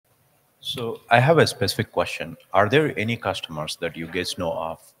So I have a specific question. Are there any customers that you guys know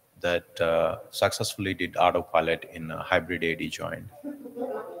of that successfully did autopilot in a hybrid AD join?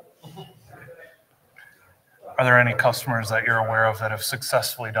 Are there any customers that you're aware of that have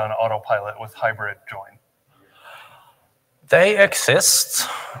successfully done autopilot with hybrid join? They exist.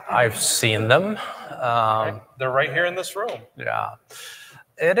 I've seen them. They're right here in this room. Yeah.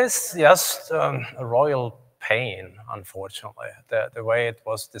 It is just a royal pain, unfortunately, the way it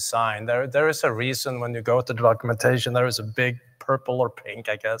was designed. There is a reason when you go to the documentation, there is a big purple or pink,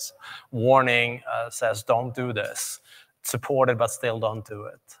 I guess, warning says don't do this. It's supported, but still don't do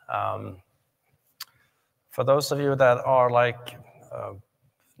it. For those of you that are like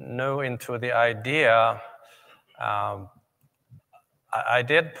new into the idea, I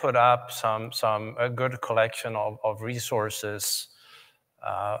did put up a good collection of resources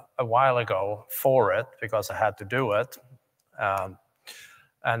a while ago for it because I had to do it. And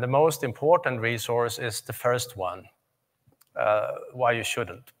the most important resource is the first one, why you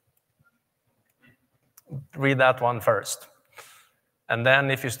shouldn't. Read that one first. And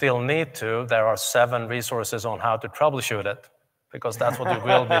then if you still need to, there are 7 resources on how to troubleshoot it, because that's what you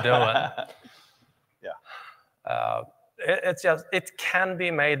will be doing. Yeah. It can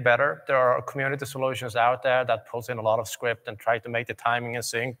be made better. There are community solutions out there that pulls in a lot of script and try to make the timing and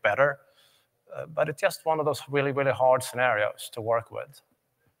sync better. But it's just one of those really, really hard scenarios to work with.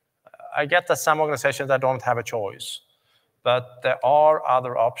 I get that some organizations that don't have a choice, but there are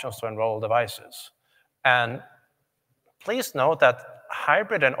other options to enroll devices. And please note that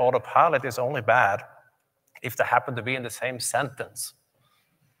hybrid and autopilot is only bad if they happen to be in the same sentence.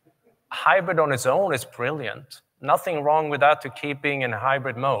 Hybrid on its own is brilliant. Nothing wrong with that to keeping in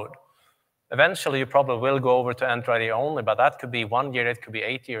hybrid mode. Eventually, you probably will go over to Enter ID only, but that could be 1 year, it could be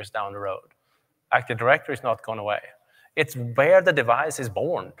 8 years down the road. Active Directory is not going away. It's where the device is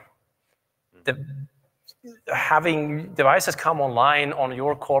born. Having devices come online on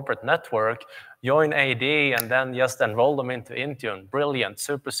your corporate network, join AD, and then just enroll them into Intune. Brilliant,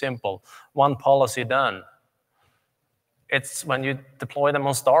 super simple, one policy done. It's when you deploy them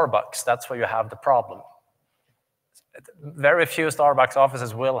on Starbucks, that's where you have the problem. Very few Starbucks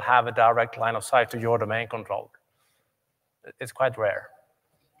offices will have a direct line of sight to your domain controller. It's quite rare.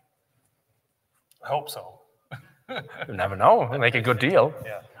 I hope so. You never know. Make a good deal.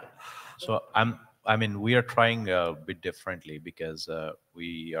 Yeah. So we are trying a bit differently because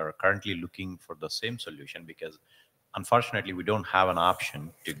we are currently looking for the same solution because unfortunately we don't have an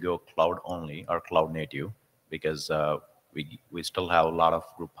option to go cloud only or cloud native because we still have a lot of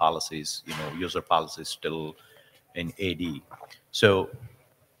group policies, user policies still in AD. So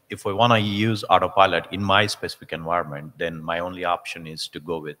if we want to use autopilot in my specific environment, then my only option is to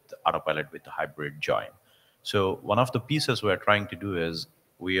go with autopilot with the hybrid join. So one of the pieces we're trying to do is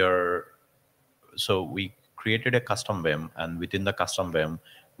we created a custom VM, and within the custom VM,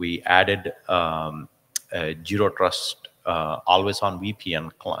 we added a Zero Trust always-on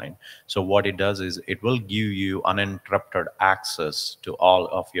VPN client. So what it does is it will give you uninterrupted access to all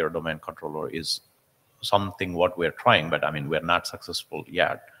of your domain controller is something what we're trying, but we're not successful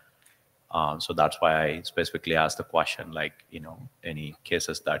yet. So that's why I specifically asked the question, like, any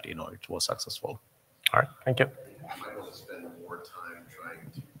cases that, it was successful. All right, thank you. You might want to spend more time trying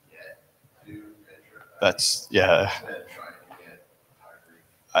to get to Enter. That's, yeah. Trying to get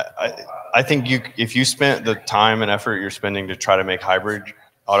hybrid. I think if you spent the time and effort you're spending to try to make hybrid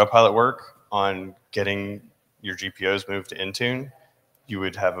autopilot work on getting your GPOs moved to Intune, you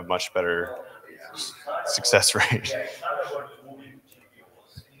would have a much better success rate. It's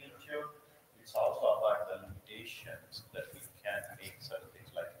also about the limitations that we can make certain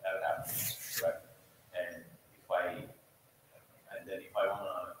things like LDAP, right? And if I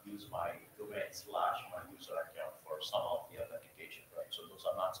want to use my domain / my user account for some of the authentication, right? So those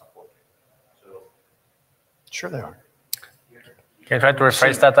are not supported. So Sure they are. Can you try to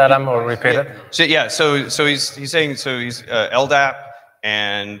rephrase that, Adam, or repeat it? So he's saying he's LDAP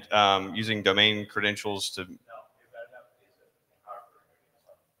and using domain credentials to.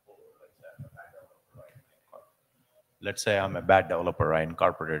 Let's say I'm a bad developer, I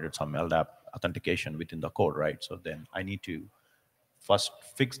incorporated some LDAP authentication within the code, right? So then I need to first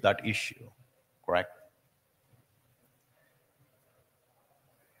fix that issue, correct?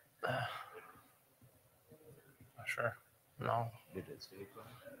 Sure. No.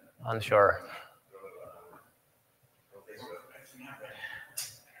 Unsure.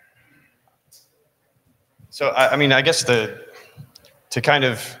 So I guess to kind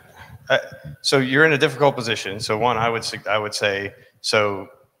of. So you're in a difficult position. So one, I would say, so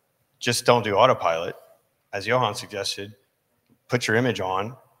just don't do autopilot, as Johan suggested. Put your image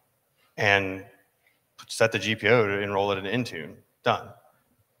on, and set the GPO to enroll it in Intune. Done.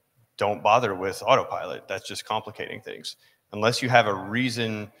 Don't bother with autopilot. That's just complicating things. Unless you have a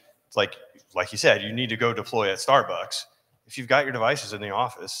reason, like you said, you need to go deploy at Starbucks. If you've got your devices in the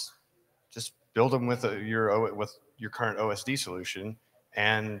office, just build them with your current OSD solution,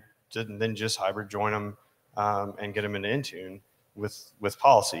 and then just hybrid join them and get them into Intune with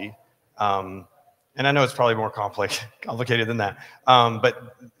policy. And I know it's probably more complicated than that,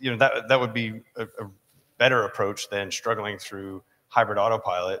 but that would be a better approach than struggling through hybrid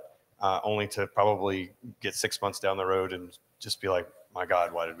autopilot, only to probably get 6 months down the road and just be like, my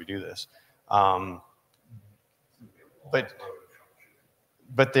God, why did we do this? But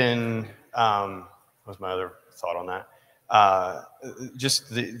then, what was my other thought on that?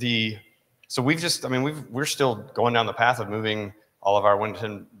 So we're still going down the path of moving all of our Win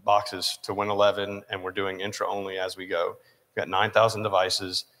 10 boxes to Win 11, and we're doing intra only as we go. We've got 9,000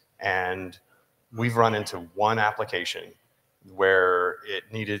 devices, and we've run into one application where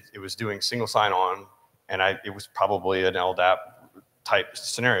it was doing single sign-on, and it was probably an LDAP type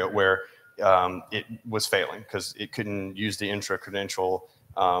scenario where it was failing because it couldn't use the intra credential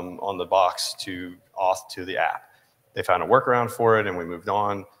on the box to auth to the app. They found a workaround for it, and we moved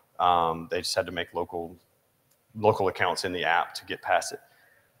on. They just had to make local accounts in the app to get past it.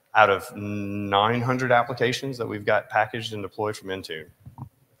 Out of 900 applications that we've got packaged and deployed from Intune,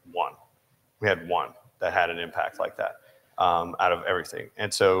 we had one that had an impact like that out of everything.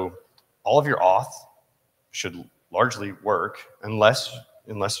 And so all of your auth should largely work unless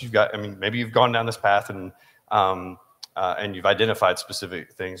you've got, maybe you've gone down this path and you've identified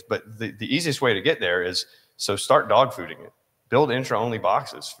specific things. But the easiest way to get there is, so start dog fooding it. Build intra-only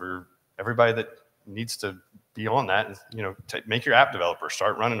boxes for everybody that needs to be on that. And, make your app developer,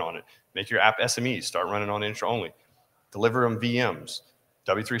 start running on it. Make your app SMEs, start running on intra-only. Deliver them VMs,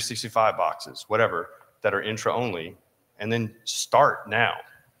 W365 boxes, whatever, that are intra-only. And then start now,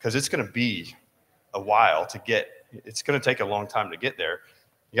 because it's going to be a while to get. It's going to take a long time to get there.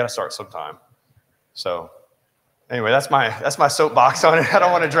 You got to start sometime. So anyway, that's my soapbox on it. I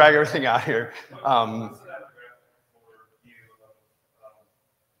don't want to drag everything out here.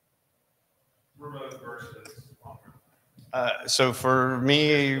 Remote versus So for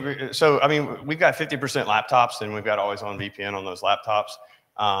me, we've got 50% laptops, and we've got always on VPN on those laptops.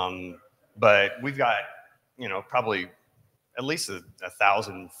 But we've got, probably at least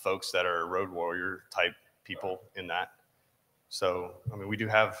 1,000 folks that are road warrior type people in that. So, we do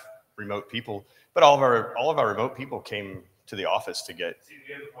have remote people, but all of our remote people came to the office to get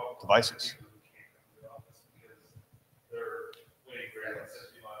devices.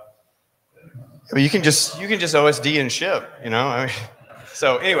 You can just OSD and ship,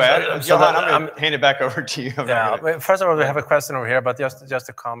 So anyway, Johan, I'm going to hand it back over to you. First of all, we have a question over here, but just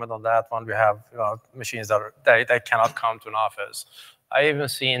to comment on that one, we have machines that they cannot come to an office. I even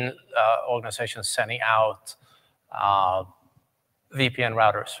seen organizations sending out VPN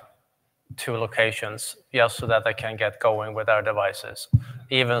routers to locations just so that they can get going with their devices.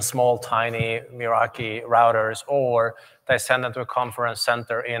 Even small, tiny Meraki routers, or they send them to a conference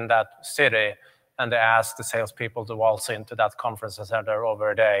center in that city, and they ask the salespeople to waltz into that conference center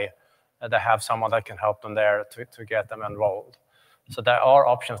over a day. And they have someone that can help them there to get them enrolled. So there are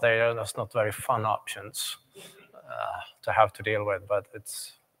options there. That's not very fun options to have to deal with, but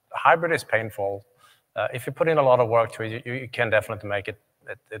hybrid is painful. If you put in a lot of work to it, you can definitely make it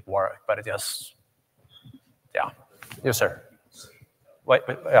work, but it just, yeah. Yes, sir. Wait,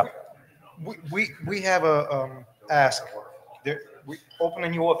 yeah. We have a ask. We open a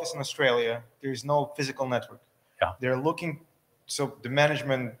new office in Australia. There is no physical network. Yeah. They're looking, so the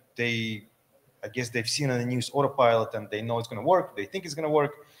management, I guess they've seen on the news autopilot, and they know it's going to work. They think it's going to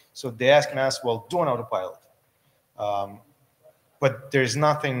work. So they asking us, well, do an autopilot. But there's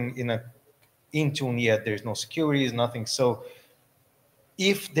nothing in Intune yet. There's no security, there's nothing. So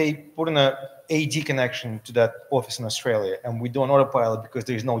if they put in an AD connection to that office in Australia, and we do an autopilot because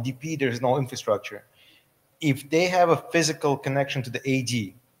there's no DP, there's no infrastructure. If they have a physical connection to the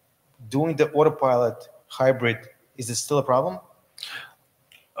AD, doing the autopilot hybrid, is it still a problem?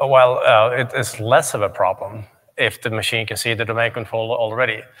 Well, it is less of a problem if the machine can see the domain controller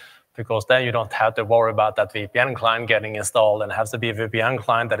already, because then you don't have to worry about that VPN client getting installed, and it has to be a VPN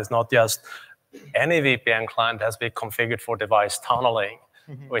client that is not just any VPN client that has been configured for device tunneling,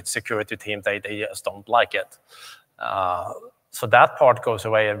 which security team, they just don't like it. So that part goes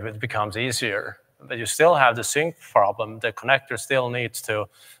away and it becomes easier. But you still have the sync problem. The connector still needs to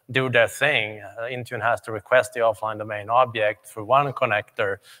do their thing. Intune has to request the offline domain object for one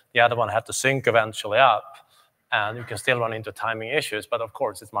connector. The other one has to sync eventually up. And you can still run into timing issues, but of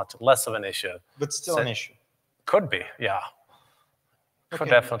course, it's much less of an issue. But still an issue. Could be, yeah. Could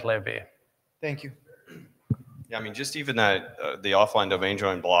Okay. definitely be. Thank you. Yeah, I mean, just even that, the offline domain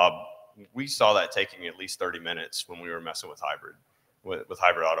join blob, we saw that taking at least 30 minutes when we were messing with hybrid, with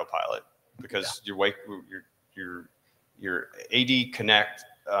hybrid autopilot, because your AD Connect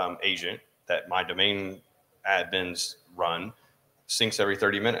agent that my domain admins run syncs every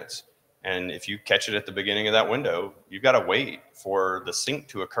 30 minutes. And if you catch it at the beginning of that window, you've got to wait for the sync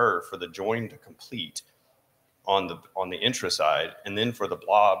to occur, for the join to complete on the intra side, and then for the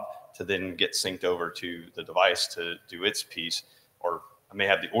blob to then get synced over to the device to do its piece. Or I may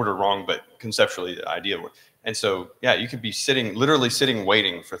have the order wrong, but conceptually the idea. And so, yeah, you could be literally sitting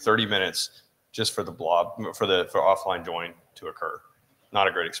waiting for 30 minutes just for the blob, for offline join to occur. Not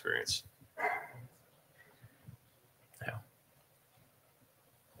a great experience. Yeah.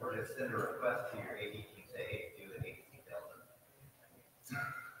 Or just send a request to your AD team, say, hey, do an ADT Delta.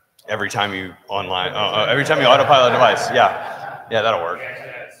 Every time you every time you autopilot a device, yeah, that'll work.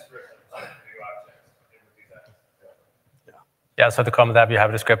 Yeah, so to comment that you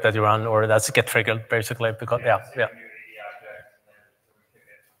have the script that you run, or that's get triggered basically, because yeah.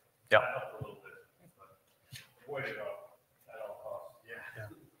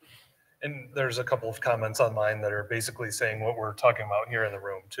 And there's a couple of comments online that are basically saying what we're talking about here in the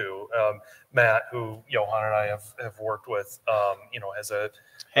room too. Matt, who Johan and I have worked with, has a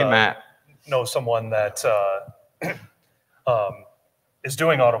Matt, knows someone that is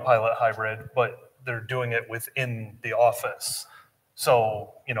doing autopilot hybrid, but they're doing it within the office.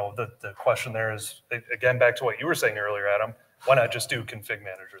 So the question there is, again, back to what you were saying earlier, Adam. Why not just do config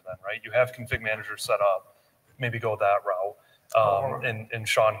manager then, right? You have config manager set up, maybe go that route. And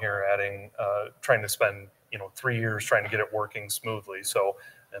Sean here adding, trying to spend 3 years trying to get it working smoothly. So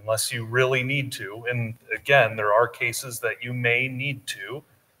unless you really need to, and again, there are cases that you may need to,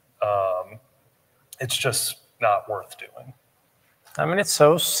 it's just not worth doing. I mean, it's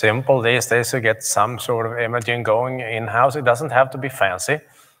so simple these days to get some sort of imaging going in-house. It doesn't have to be fancy.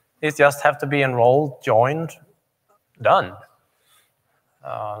 It just have to be enrolled, joined, done.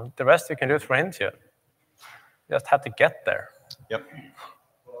 The rest you can do through Intune. You just have to get there. Yep.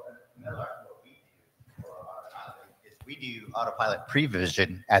 Well, another what we do for autopilot is we do autopilot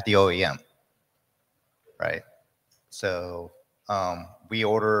pre-vision at the OEM, right? So we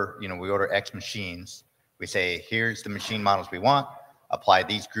order X machines. We say, here's the machine models we want. Apply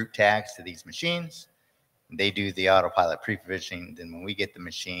these group tags to these machines. They do the autopilot pre-provisioning. Then when we get the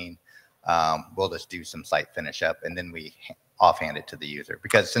machine, we'll just do some site finish up, and then we offhand it to the user.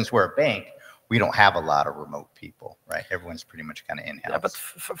 Because since we're a bank, we don't have a lot of remote people, right? Everyone's pretty much kind of in-house. Yeah, but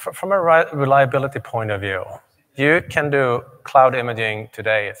from a reliability point of view, you can do cloud imaging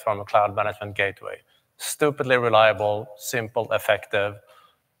today from a cloud management gateway. Stupidly reliable, simple, effective,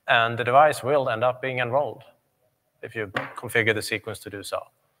 and the device will end up being enrolled if you configure the sequence to do so.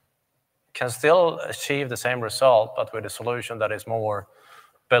 Can still achieve the same result, but with a solution that is more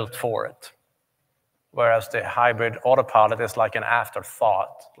built for it. Whereas the hybrid autopilot is like an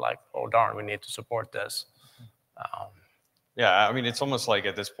afterthought, like, oh darn, we need to support this. Yeah, I mean, it's almost like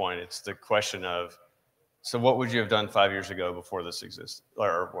at this point, it's the question of, so what would you have done 5 years ago before this exists,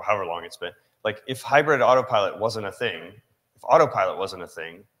 or however long it's been? Like, if hybrid autopilot wasn't a thing, if autopilot wasn't a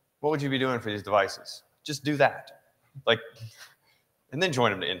thing, what would you be doing for these devices? Just do that. Like, and then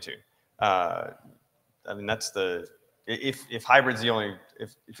join them to Intune. I mean, that's the, if hybrid's the only,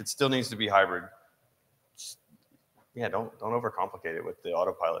 if it still needs to be hybrid, yeah, don't overcomplicate it with the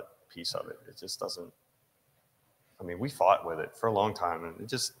autopilot piece of it. It just doesn't, I mean, we fought with it for a long time, and it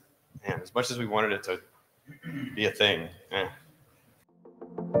just, man, as much as we wanted it to be a thing,